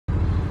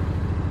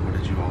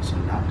also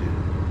not do.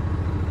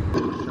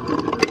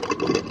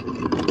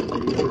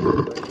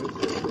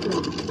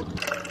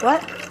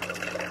 What?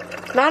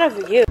 Not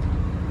of you.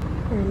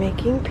 We're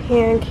making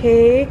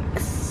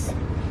pancakes.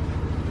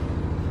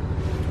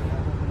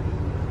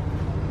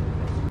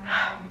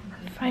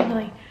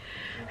 Finally,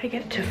 I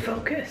get to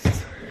focus.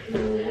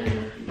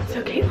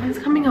 So Caitlin's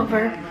coming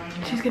over.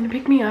 She's gonna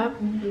pick me up.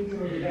 I'm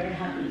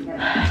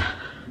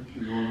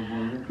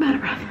out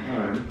of breath.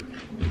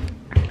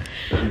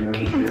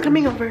 Caitlin's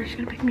coming over. She's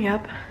gonna pick me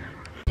up.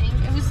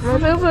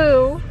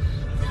 Boo-boo.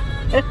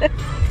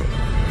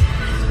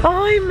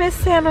 Oh, I miss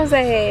San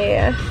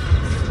Jose.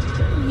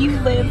 You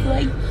live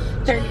like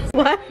 30.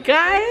 What,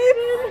 guys?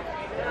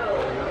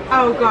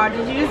 Oh God,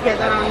 did you just get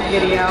that on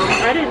video?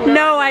 I didn't know.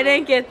 No, I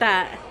didn't get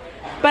that.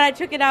 But I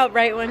took it out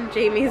right when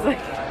Jamie's like...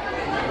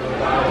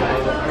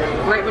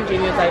 Right when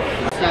Jamie was like,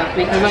 stuff,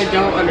 because I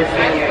don't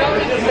understand it.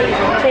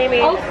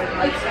 Jamie. I'll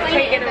explain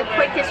it in the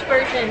quickest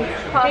version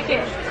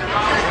possible.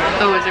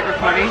 Oh, is it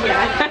recording?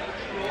 Yeah.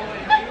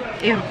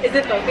 Ew. Is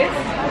it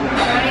focused?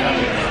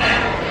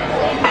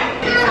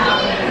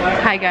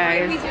 Hi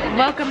guys,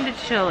 welcome to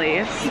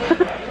Chili's.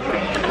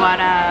 What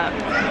up?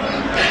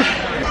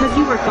 Because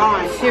you were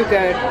gone. Too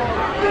good.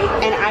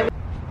 And I...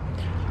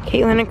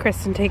 Caitlin and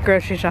Kristen take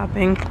grocery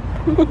shopping.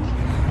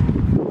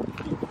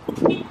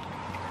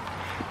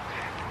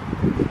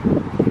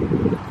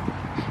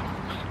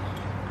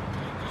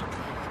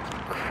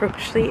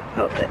 Crochet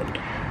outlet.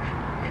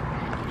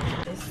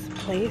 This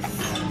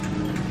place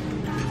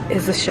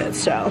is a shit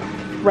show.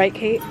 Right,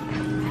 Kate?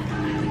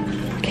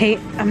 Kate,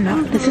 I'm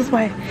not. This is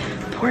why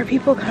poor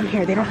people come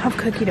here. They don't have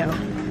cookie dough.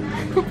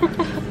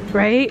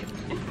 Right?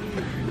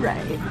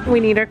 Right. We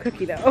need our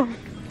cookie dough.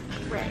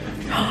 Right.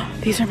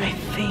 These are my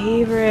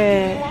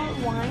favorite. You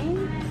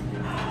want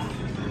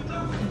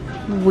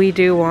wine? We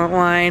do want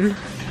wine.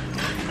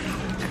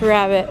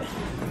 Grab it.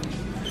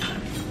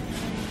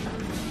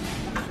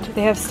 Do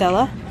they have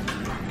Stella?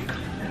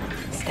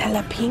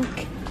 Stella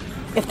Pink?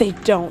 If they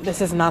don't, this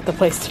is not the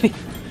place to be.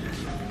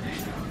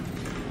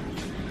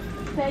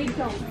 They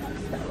don't have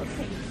Stella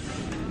Pink.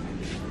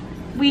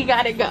 We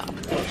gotta go.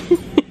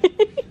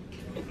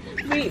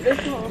 Wait, this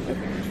one.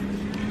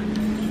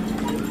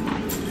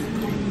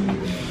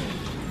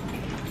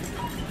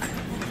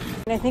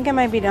 I think I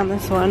might be down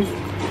this one.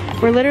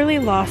 We're literally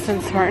lost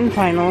in Smart and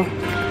Final.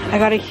 I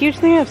got a huge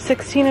thing of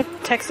 16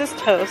 Texas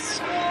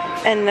toast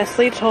and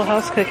Nestle Toll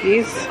House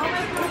cookies.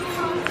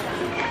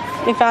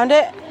 You found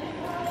it?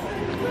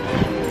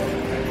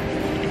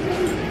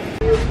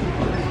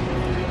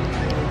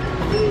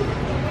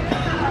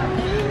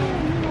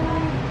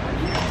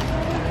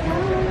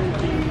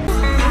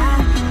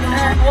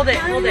 Hold it,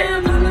 hold it.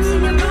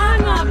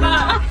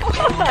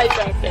 I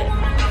dropped it.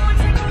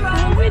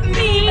 With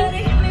me.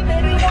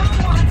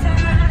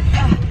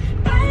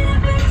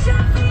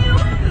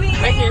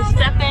 Right here,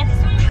 Stephanie.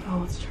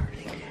 Oh, it's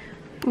charging.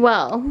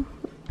 Well,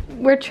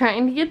 we're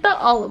trying to get the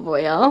olive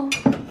oil.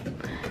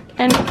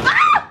 And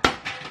ah!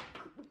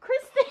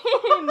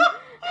 Kristen!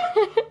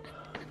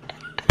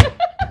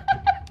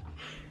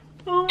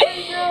 Oh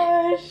my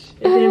gosh.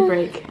 It didn't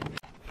break.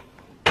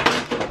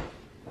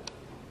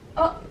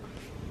 Oh.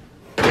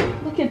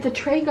 Look at the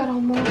tray got all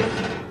molded.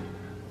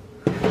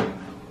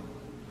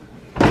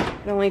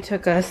 It only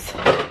took us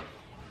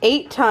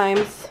 8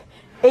 times,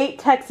 8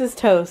 Texas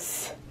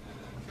toasts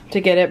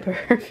to get it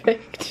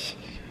perfect.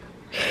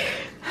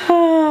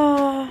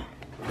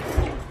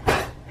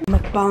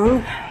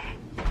 Mukbang.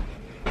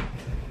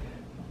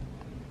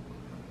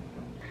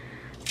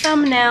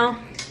 Thumbnail.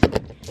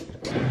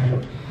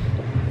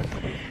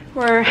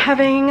 We're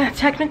having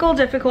technical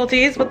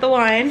difficulties with the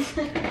wine.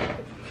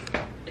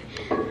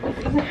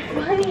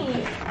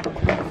 Funny.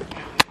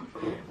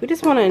 We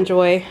just want to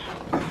enjoy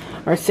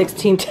our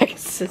 16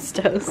 Texas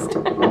toast.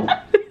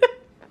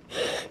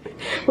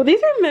 Well,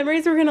 these are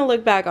memories we're gonna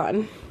look back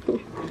on.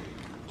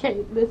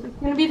 Okay, this is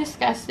gonna be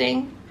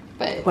disgusting,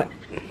 but What?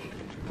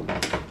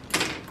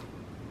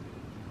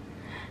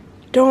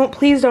 Don't,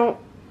 please don't.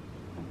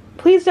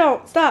 Please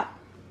don't, stop.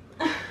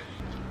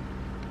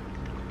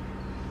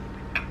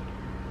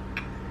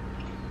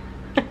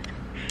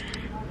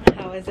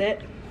 How is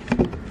it?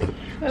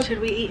 Should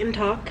we eat and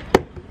talk?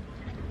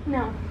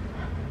 no.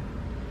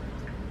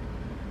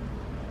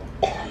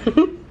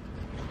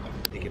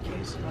 Take it,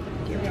 please.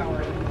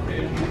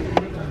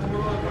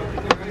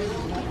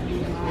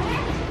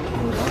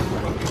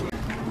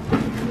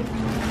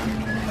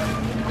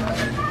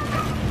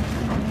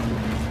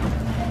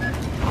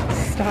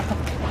 Stop.